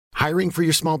Hiring for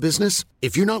your small business?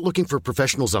 If you're not looking for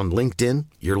professionals on LinkedIn,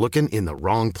 you're looking in the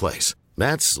wrong place.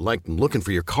 That's like looking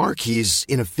for your car keys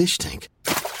in a fish tank.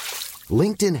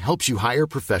 LinkedIn helps you hire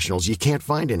professionals you can't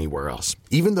find anywhere else,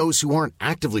 even those who aren't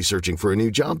actively searching for a new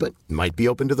job but might be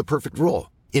open to the perfect role.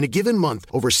 In a given month,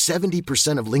 over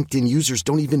 70% of LinkedIn users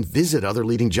don't even visit other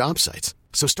leading job sites.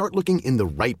 So start looking in the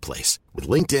right place. With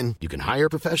LinkedIn, you can hire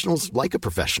professionals like a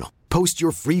professional. Post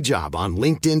your free job on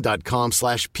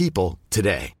linkedin.com/people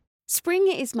today. Spring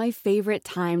is my favorite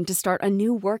time to start a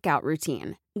new workout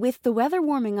routine. With the weather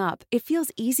warming up, it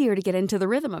feels easier to get into the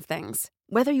rhythm of things.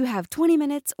 Whether you have 20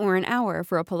 minutes or an hour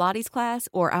for a Pilates class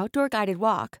or outdoor guided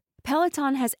walk,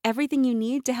 Peloton has everything you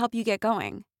need to help you get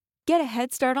going. Get a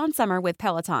head start on summer with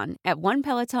Peloton at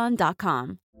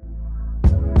onepeloton.com.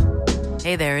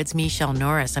 Hey there, it's Michelle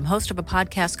Norris. I'm host of a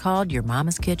podcast called Your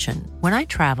Mama's Kitchen. When I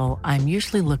travel, I'm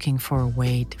usually looking for a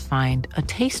way to find a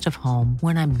taste of home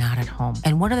when I'm not at home.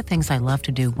 And one of the things I love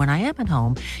to do when I am at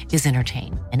home is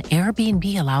entertain. And Airbnb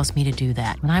allows me to do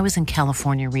that. When I was in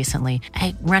California recently,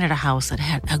 I rented a house that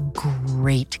had a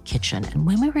great kitchen. And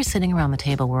when we were sitting around the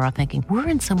table, we were all thinking, we're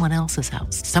in someone else's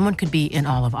house. Someone could be in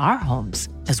all of our homes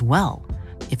as well.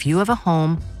 If you have a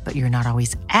home, but you're not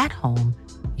always at home,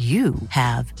 you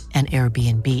have an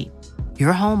Airbnb.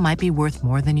 Your home might be worth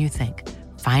more than you think.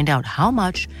 Find out how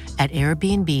much at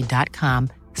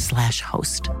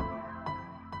airbnb.com/host.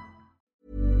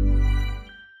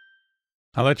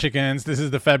 Hello, chickens. This is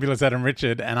the fabulous Adam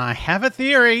Richard, and I have a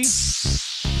theory.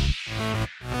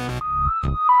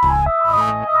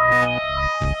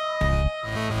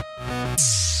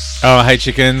 Oh, hey,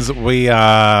 chickens. We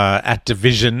are at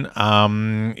Division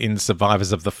in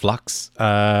Survivors of the Flux.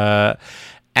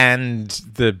 And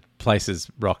the place is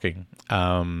rocking.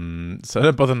 So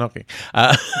don't bother knocking.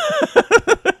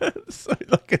 So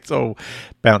like it's all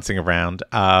bouncing around.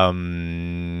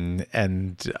 And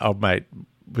old mate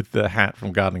with the hat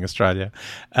from Gardening Australia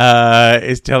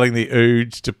is telling the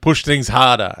ood to push things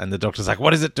harder. And the doctor's like,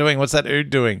 what is it doing? What's that ood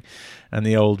doing? And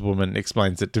the old woman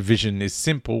explains that Division is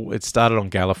simple. It started on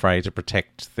Gallifrey to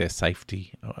protect their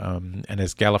safety. And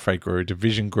as Gallifrey grew,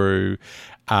 Division grew.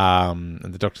 And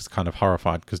the doctor's kind of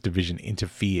horrified because Division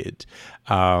interfered,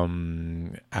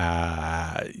 to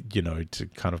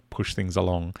kind of push things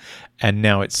along. And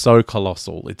now it's so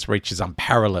colossal, its reach is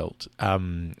unparalleled.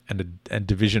 And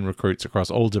Division recruits across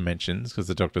all dimensions because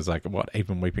the doctor's like, what,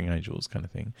 even weeping angels kind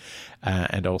of thing,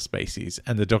 and all species.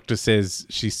 And the doctor says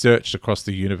she searched across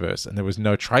the universe and there was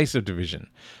no trace of Division.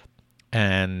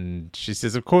 And she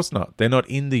says, of course not. They're not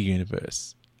in the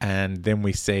universe. And then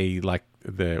we see like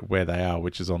where they are,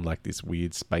 which is on like this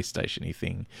weird space station-y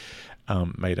thing,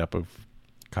 made up of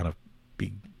kind of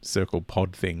big circle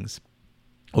pod things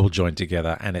all joined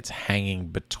together, and it's hanging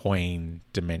between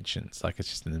dimensions, like it's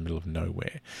just in the middle of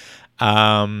nowhere.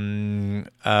 Then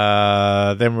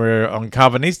we're on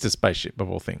Carvanista's spaceship, of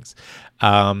all things.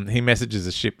 He messages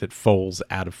a ship that falls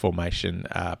out of formation.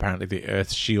 Apparently the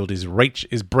Earth's shield is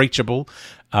breachable.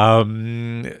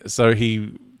 So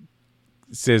he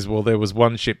says, well, there was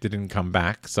one ship that didn't come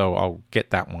back, so I'll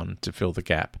get that one to fill the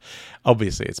gap.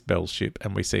 Obviously, it's Belle's ship,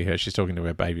 and we see her. She's talking to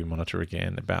her baby monitor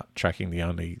again about tracking the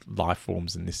only life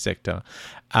forms in this sector.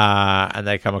 And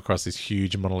they come across this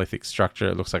huge monolithic structure.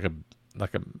 It looks like a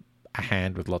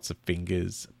hand with lots of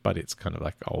fingers, but it's kind of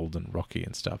like old and rocky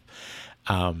and stuff.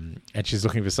 And she's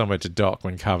looking for somewhere to dock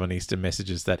when Carvanista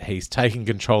messages that he's taking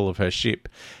control of her ship.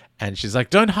 And she's like,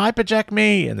 don't hyperjack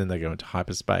me. And then they go into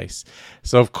hyperspace.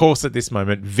 So, of course, at this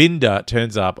moment, Vinder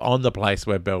turns up on the place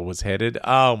where Belle was headed.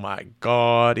 Oh, my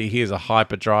God. He hears a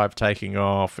hyperdrive taking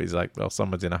off. He's like, well,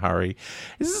 someone's in a hurry.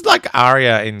 This is like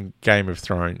Arya in Game of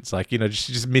Thrones. Like, she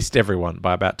just missed everyone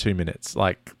by about 2 minutes,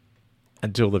 like,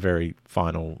 until the very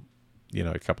final,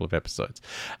 couple of episodes.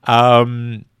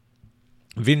 Vinder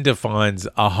finds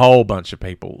a whole bunch of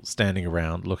people standing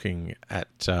around looking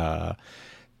at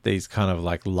these kind of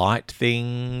like light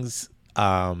things,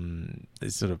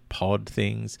 these sort of pod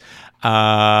things,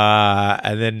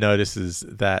 and then notices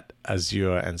that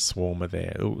Azure and Swarm are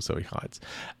there. Oh, so he hides.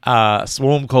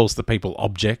 Swarm calls the people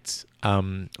objects,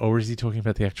 or is he talking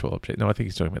about the actual object? No, I think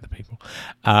he's talking about the people.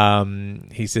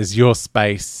 He says, you're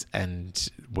space and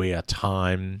we are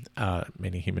time,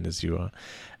 meaning him and Azure.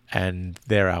 And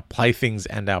they're our playthings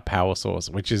and our power source,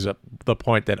 which is the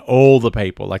point that all the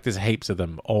people, like there's heaps of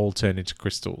them, all turn into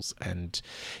crystals. And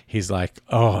he's like,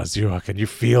 oh, Azure, can you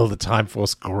feel the time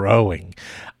force growing?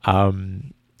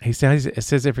 He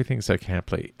says everything so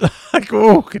camply. Like,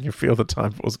 oh, can you feel the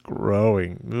time force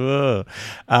growing?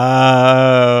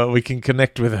 We can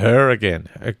connect with her again.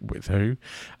 With who?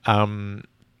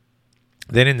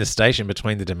 Then in the station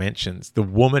between the dimensions, the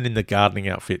woman in the gardening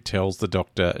outfit tells the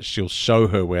Doctor she'll show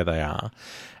her where they are.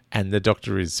 And the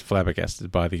Doctor is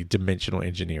flabbergasted by the dimensional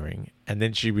engineering. And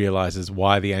then she realizes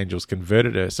why the angels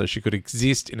converted her so she could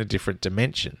exist in a different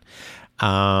dimension.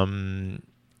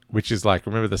 Which is like,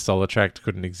 remember the solar tract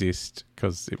couldn't exist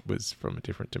because it was from a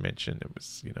different dimension. It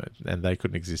was, and they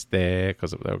couldn't exist there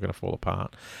because they were going to fall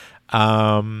apart.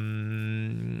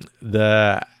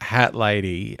 The Hat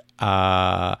Lady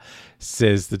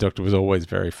says the Doctor was always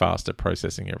very fast at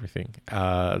processing everything.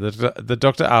 The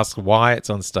Doctor asks why it's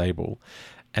unstable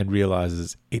and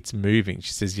realizes it's moving.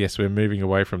 She says, yes, we're moving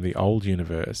away from the old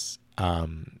universe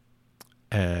to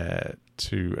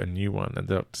a new one. And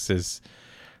the Doctor says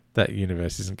that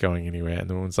universe isn't going anywhere. And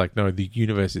the woman's like, no, the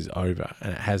universe is over.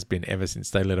 And it has been ever since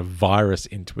they let a virus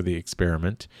into the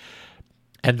experiment.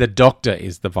 And the Doctor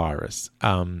is the virus.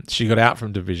 She got out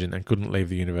from Division and couldn't leave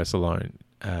the universe alone.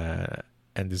 And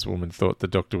this woman thought the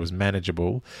Doctor was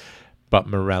manageable, but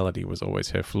morality was always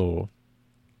her flaw.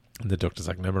 And the Doctor's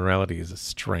like, no, morality is a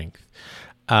strength.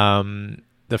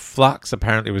 The flux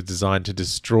apparently was designed to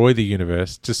destroy the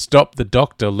universe to stop the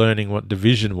Doctor learning what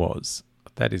Division was.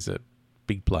 That is a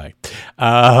big play.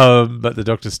 But the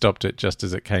Doctor stopped it just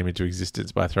as it came into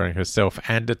existence by throwing herself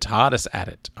and a TARDIS at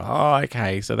it. Oh,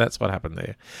 okay. So that's what happened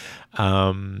there.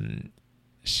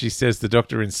 She says the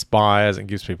Doctor inspires and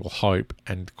gives people hope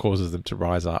and causes them to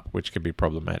rise up, which can be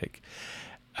problematic.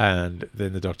 And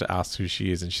then the Doctor asks who she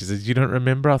is, and she says, you don't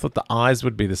remember? I thought the eyes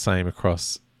would be the same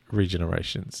across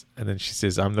regenerations. And then she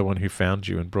says, I'm the one who found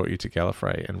you and brought you to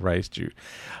Gallifrey and raised you.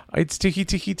 It's Tiki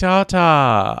Tiki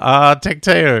Tata,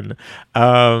 Tecteun,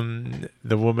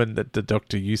 the woman that the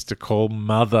Doctor used to call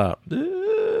Mother.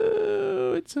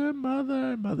 Ooh, it's her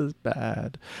mother. Mother's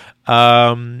bad.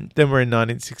 Then we're in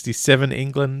 1967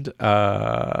 England.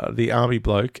 The army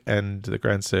bloke and the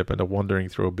Grand Serpent are wandering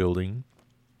through a building.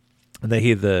 And they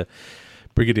hear the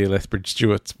Brigadier Lethbridge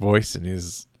Stewart's voice and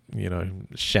is,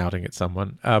 shouting at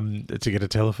someone to get a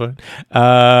telephone.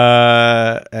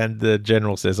 And the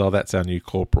General says, oh, that's our new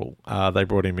corporal. They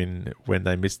brought him in when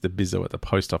they missed the Bizzo at the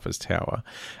post office tower.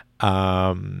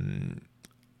 And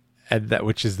that,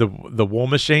 which is the War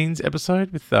Machines episode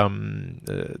with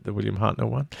the William Hartnell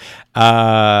one.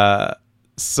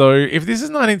 So if this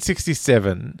is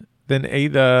 1967, then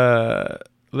either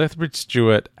Lethbridge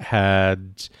Stewart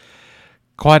had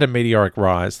quite a meteoric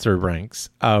rise through ranks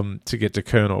to get to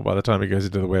Colonel by the time he goes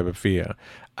into the Web of Fear,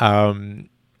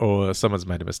 or someone's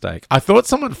made a mistake. I thought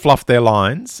someone fluffed their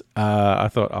lines. I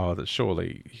thought, that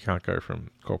surely you can't go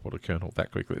from Corporal to Colonel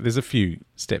that quickly. There's a few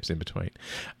steps in between.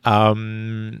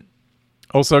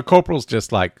 Also, Corporal's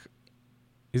just like,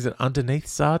 is it underneath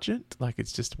Sergeant? Like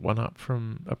it's just one up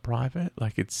from a private?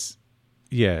 Like it's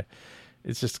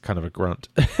just kind of a grunt.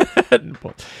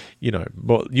 But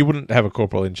you wouldn't have a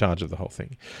corporal in charge of the whole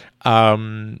thing.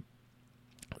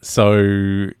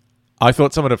 So I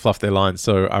thought someone had fluffed their lines,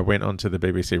 so I went onto the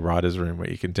BBC Writers' Room where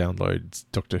you can download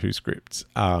Doctor Who scripts.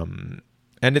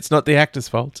 And it's not the actor's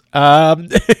fault.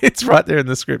 It's right there in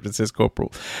the script. It says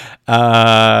Corporal.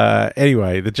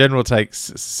 Anyway, the General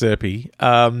takes Serpy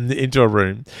into a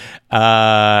room,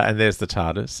 and there's the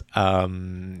TARDIS.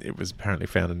 It was apparently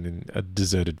found in a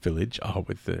deserted village,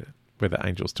 where the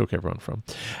angels took everyone from.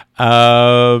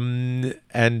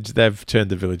 And they've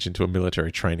turned the village into a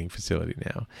military training facility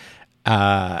now.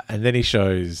 And then he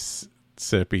shows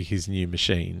Serpy his new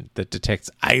machine that detects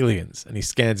aliens, and he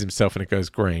scans himself and it goes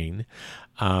green.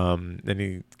 Then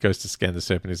he goes to scan the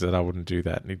Serpent and he said, I wouldn't do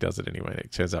that, and he does it anyway, and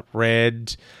it turns up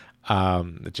red.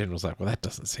 The General's like, well, that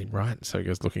doesn't seem right. So he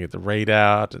goes looking at the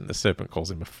readout, and the Serpent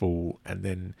calls him a fool, and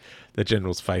then the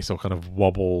General's face all kind of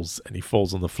wobbles and he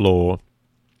falls on the floor,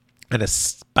 and a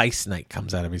space snake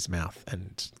comes out of his mouth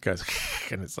and goes,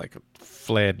 and it's like a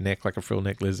flared neck, like a frill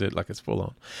neck lizard, like it's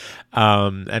full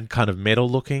on, and kind of metal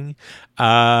looking.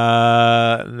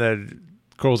 And then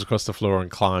crawls across the floor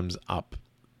and climbs up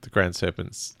the Grand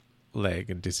Serpent's leg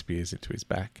and disappears into his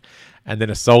back. And then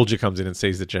a soldier comes in and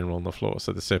sees the General on the floor,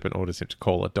 so the Serpent orders him to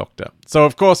call a doctor. So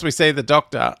of course we see the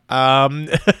Doctor.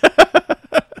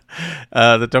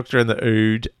 The Doctor and the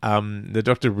Ood. The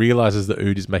Doctor realizes the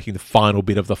Ood is making the final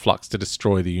bit of the flux to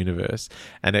destroy the universe,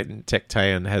 and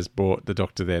Tecteun has brought the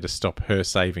Doctor there to stop her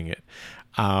saving it.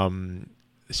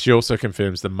 She also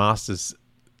confirms the Master's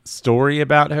story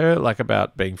about her, like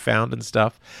about being found and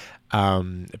stuff.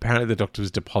 Apparently the Doctor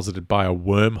was deposited by a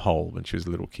wormhole when she was a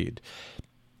little kid.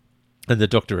 And the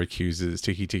Doctor accuses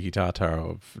Tiki Tiki Tata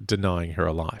of denying her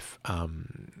a life.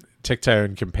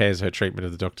 Tecteun compares her treatment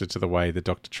of the Doctor to the way the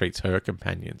Doctor treats her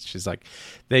companions. She's like,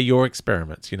 they're your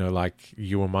experiments, like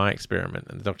you were my experiment.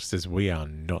 And the Doctor says, we are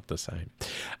not the same.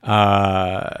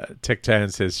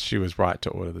 Tecteun says she was right to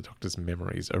order the Doctor's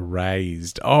memories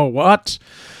erased. Oh, what?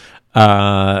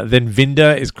 Then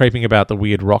Vinda is creeping about the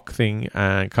weird rock thing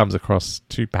and comes across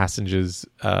 2 passengers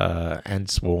and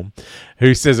Swarm,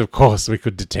 who says, of course, we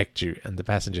could detect you. And the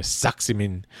passenger sucks him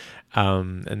in.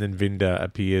 And then Vinda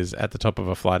appears at the top of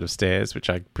a flight of stairs, which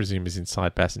I presume is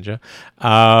inside passenger,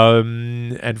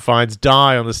 and finds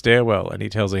Di on the stairwell. And he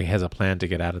tells her he has a plan to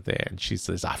get out of there. And she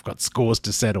says, I've got scores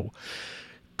to settle.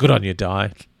 Good on you,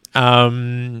 Di.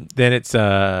 Then it's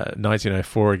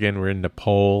 1904 again. We're in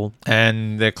Nepal,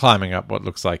 and they're climbing up what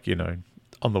looks like,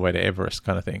 on the way to Everest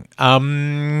kind of thing.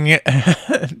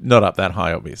 Not up that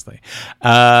high, obviously.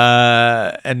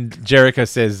 And Jericho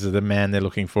says the man they're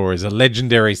looking for is a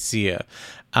legendary seer.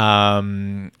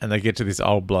 And they get to this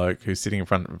old bloke who's sitting in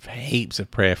front of heaps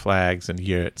of prayer flags and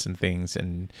yurts and things,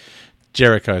 and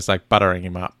Jericho's like buttering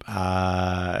him up.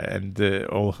 And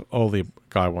all the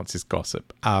guy wants is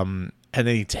gossip. And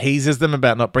then he teases them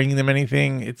about not bringing them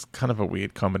anything. It's kind of a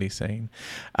weird comedy scene.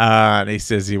 And he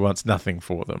says he wants nothing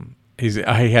for them. He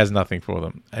has nothing for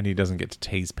them, and he doesn't get to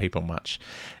tease people much.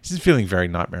 This is feeling very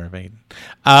Nightmare of Eden.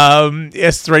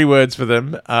 Yes, 3 words for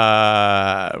them,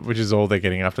 which is all they're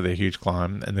getting after their huge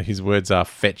climb. And his words are,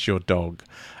 fetch your dog.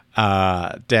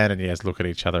 Dan and Yaz look at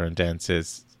each other, and Dan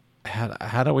says,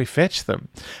 how do we fetch them?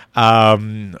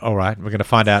 All right, we're going to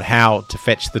find out how to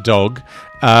fetch the dog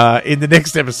in the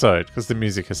next episode, because the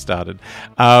music has started.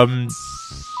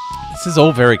 This is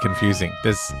all very confusing.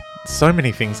 There's so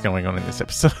many things going on in this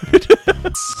episode.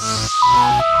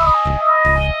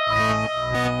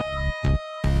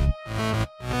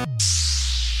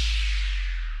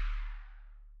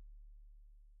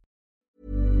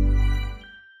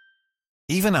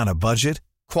 Even on a budget,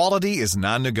 quality is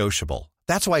non-negotiable.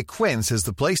 That's why Quince is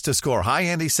the place to score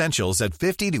high-end essentials at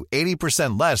 50 to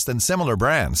 80% less than similar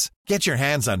brands. Get your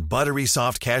hands on buttery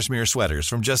soft cashmere sweaters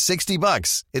from just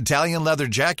 $60, Italian leather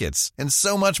jackets, and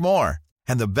so much more.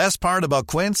 And the best part about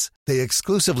Quince, they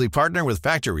exclusively partner with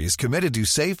factories committed to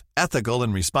safe, ethical,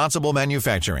 and responsible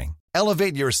manufacturing.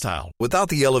 Elevate your style without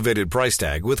the elevated price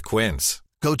tag with Quince.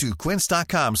 Go to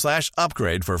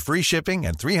quince.com/upgrade for free shipping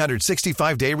and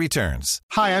 365-day returns.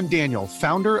 Hi, I'm Daniel,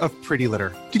 founder of Pretty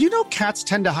Litter. Did you know cats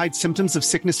tend to hide symptoms of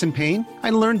sickness and pain?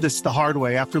 I learned this the hard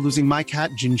way after losing my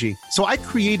cat, Gingy. So I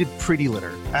created Pretty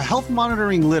Litter, a health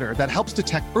monitoring litter that helps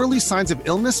detect early signs of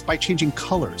illness by changing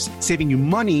colors, saving you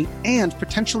money and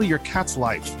potentially your cat's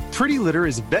life. Pretty Litter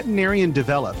is veterinarian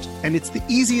developed, and it's the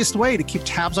easiest way to keep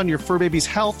tabs on your fur baby's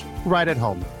health right at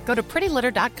home. Go to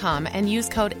prettylitter.com and use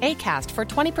code ACAST for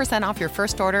 20% off your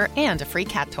first order and a free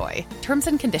cat toy. Terms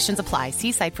and conditions apply.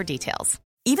 See site for details.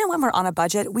 Even when we're on a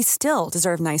budget, we still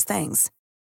deserve nice things.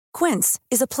 Quince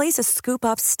is a place to scoop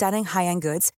up stunning high-end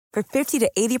goods for 50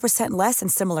 to 80% less than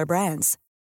similar brands.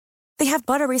 They have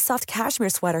buttery soft cashmere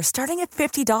sweaters starting at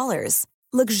 $50,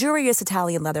 luxurious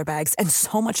Italian leather bags, and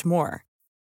so much more.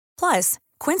 Plus,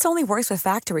 Quince only works with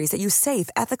factories that use safe,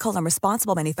 ethical, and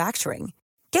responsible manufacturing.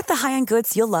 Get the high-end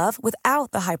goods you'll love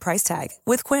without the high price tag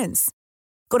with Quince.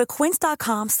 Go to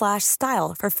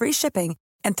quince.com/style for free shipping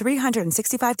and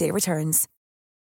 365-day returns.